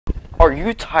Are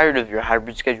you tired of your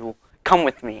hybrid schedule? Come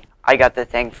with me. I got the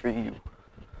thing for you.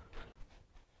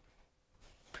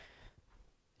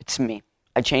 It's me.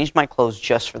 I changed my clothes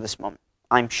just for this moment.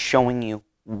 I'm showing you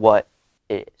what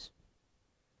it is.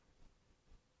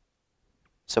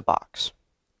 It's a box.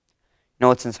 You know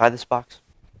what's inside this box?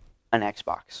 An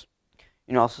Xbox.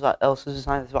 You know what else is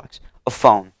inside this box? A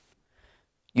phone.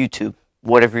 YouTube.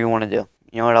 Whatever you want to do.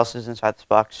 You know what else is inside this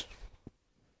box?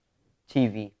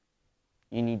 TV.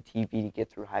 You need TV to get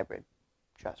through hybrid.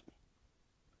 Trust me.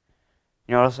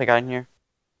 You know what else I got in here?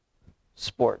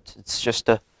 Sports. It's just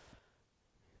a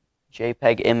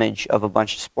JPEG image of a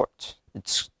bunch of sports.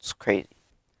 It's crazy.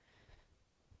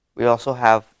 We also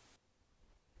have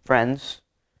friends.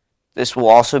 This will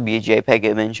also be a JPEG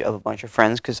image of a bunch of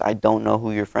friends because I don't know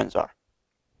who your friends are.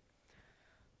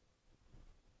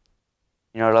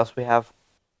 You know what else we have?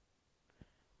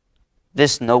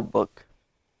 This notebook.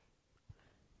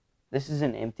 This is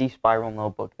an empty spiral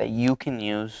notebook that you can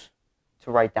use to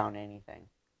write down anything.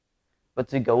 But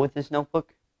to go with this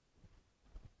notebook,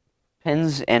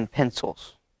 pens and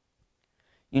pencils.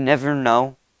 You never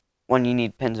know when you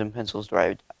need pens and pencils to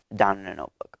write down in a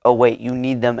notebook. Oh wait, you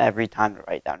need them every time to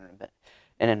write down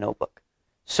in a notebook.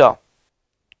 So,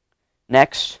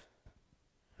 next,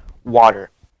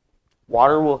 water.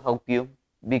 Water will help you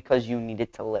because you need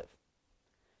it to live.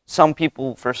 Some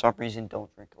people, for some reason,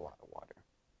 don't drink a lot of water.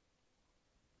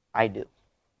 I do.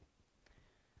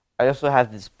 I also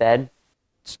have this bed.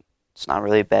 It's not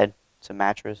really a bed. It's a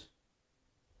mattress.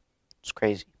 It's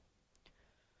crazy.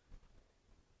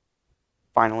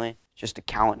 Finally, just a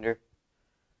calendar,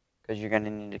 because you're going to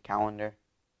need a calendar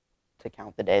to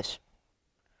count the days.